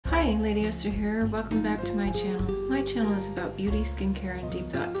Hi, Lady Esther here. Welcome back to my channel. My channel is about beauty, skincare, and deep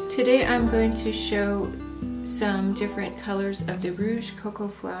thoughts. Today I'm going to show some different colors of the Rouge Coco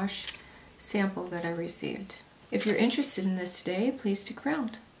Flash sample that I received. If you're interested in this today, please stick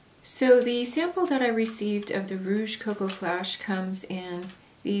around. So the sample that I received of the Rouge Coco Flash comes in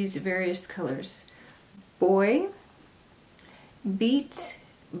these various colors. Boy, Beat,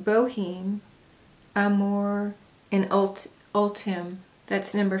 Boheme, Amour, and Ultime.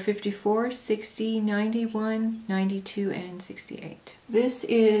 That's number 54, 60, 91, 92, and 68. This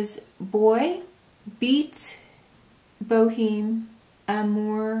is Boy, Beat, Boheme,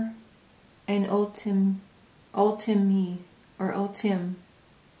 Amour, and Ultime, or Ultime.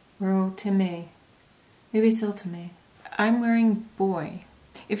 Maybe it's Ultime. I'm wearing Boy.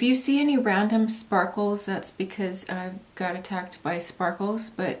 If you see any random sparkles, that's because I got attacked by sparkles,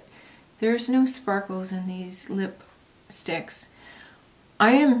 but there's no sparkles in these lipsticks.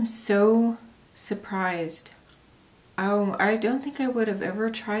 I am so surprised. I don't think I would have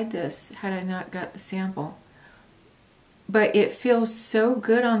ever tried this had I not got the sample. But it feels so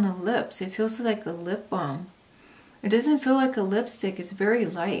good on the lips. It feels like a lip balm. It doesn't feel like a lipstick. It's very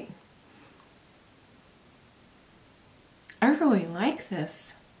light. I really like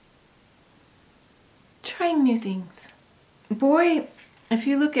this. Trying new things. Boy, if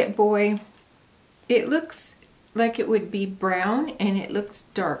you look at Boy, it looks like it would be brown and it looks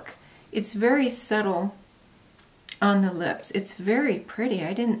dark. It's very subtle on the lips. It's very pretty.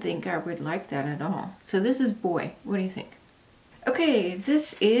 I didn't think I would like that at all. So this is Boy. What do you think? Okay,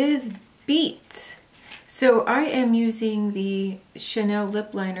 this is Beat. So I am using the Chanel lip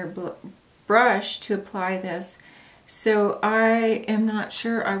liner brush to apply this. So I am not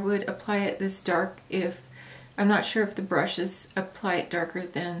sure I would apply it this dark I'm not sure if the brushes apply it darker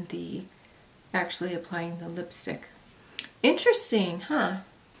than the actually applying the lipstick. Interesting, huh?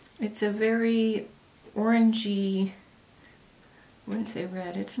 It's a very orangey, I wouldn't say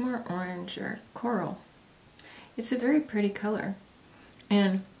red, it's more orange or coral. It's a very pretty color.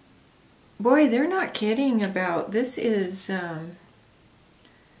 And boy, they're not kidding about this. It says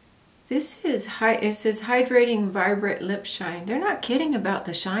Hydrating Vibrant Lip Shine. They're not kidding about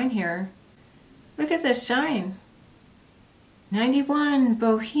the shine here. Look at the shine. 91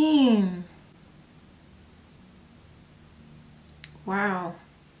 Boheme. Wow.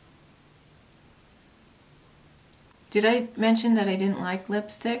 Did I mention that I didn't like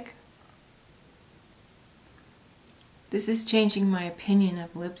lipstick? This is changing my opinion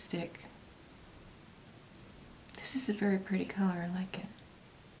of lipstick. This is a very pretty color. I like it.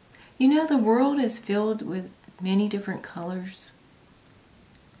 You know, the world is filled with many different colors.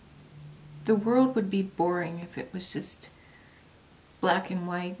 The world would be boring if it was just black and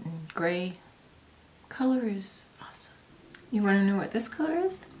white and gray. Color is awesome. You want to know what this color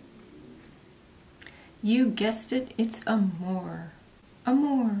is? You guessed it, it's Amour.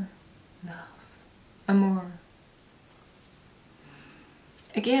 Amour. Love. Amour.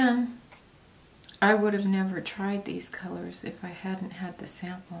 Again, I would have never tried these colors if I hadn't had the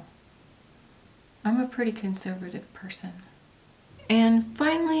sample. I'm a pretty conservative person. And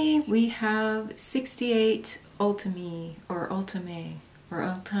finally, we have 68 Ultime.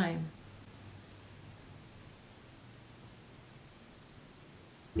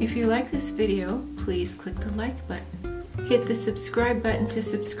 If you like this video, please click the like button. Hit the subscribe button to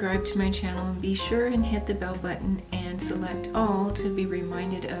subscribe to my channel, and be sure and hit the bell button and select all to be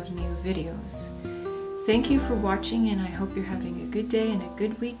reminded of new videos. Thank you for watching, and I hope you're having a good day and a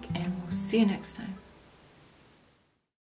good week, and we'll see you next time.